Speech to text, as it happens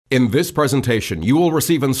In this presentation, you will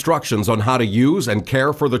receive instructions on how to use and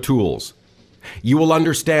care for the tools. You will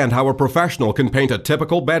understand how a professional can paint a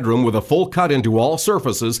typical bedroom with a full cut into all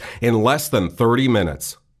surfaces in less than 30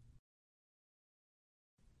 minutes.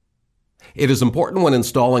 It is important when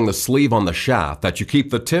installing the sleeve on the shaft that you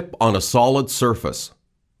keep the tip on a solid surface.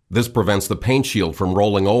 This prevents the paint shield from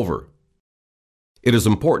rolling over. It is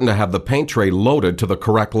important to have the paint tray loaded to the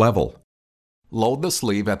correct level. Load the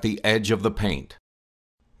sleeve at the edge of the paint.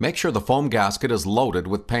 Make sure the foam gasket is loaded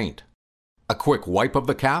with paint. A quick wipe of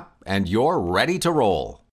the cap and you're ready to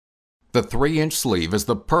roll. The 3-inch sleeve is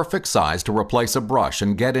the perfect size to replace a brush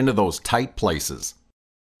and get into those tight places.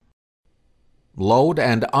 Load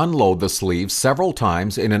and unload the sleeve several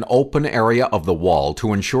times in an open area of the wall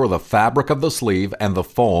to ensure the fabric of the sleeve and the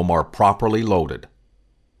foam are properly loaded.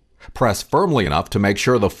 Press firmly enough to make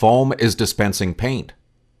sure the foam is dispensing paint.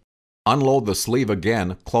 Unload the sleeve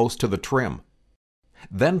again close to the trim.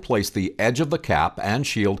 Then place the edge of the cap and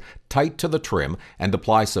shield tight to the trim and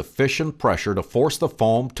apply sufficient pressure to force the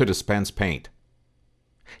foam to dispense paint.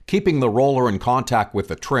 Keeping the roller in contact with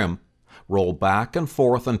the trim, roll back and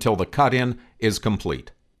forth until the cut-in is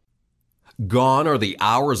complete. Gone are the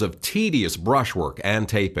hours of tedious brushwork and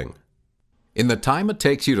taping. In the time it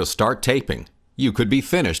takes you to start taping, you could be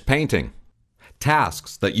finished painting.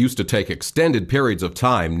 Tasks that used to take extended periods of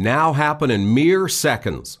time now happen in mere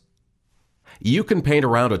seconds. You can paint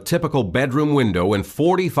around a typical bedroom window in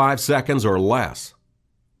 45 seconds or less.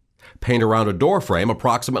 Paint around a door frame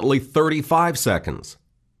approximately 35 seconds.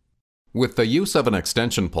 With the use of an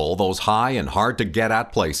extension pole, those high and hard to get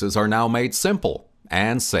at places are now made simple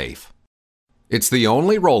and safe. It's the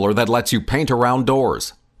only roller that lets you paint around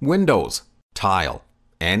doors, windows, tile,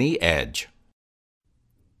 any edge.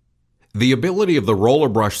 The ability of the roller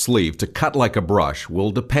brush sleeve to cut like a brush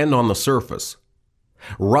will depend on the surface.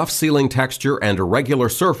 Rough sealing texture and irregular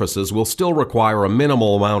surfaces will still require a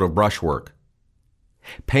minimal amount of brushwork.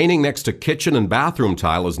 Painting next to kitchen and bathroom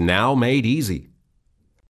tile is now made easy.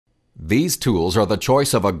 These tools are the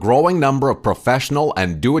choice of a growing number of professional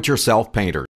and do-it-yourself painters.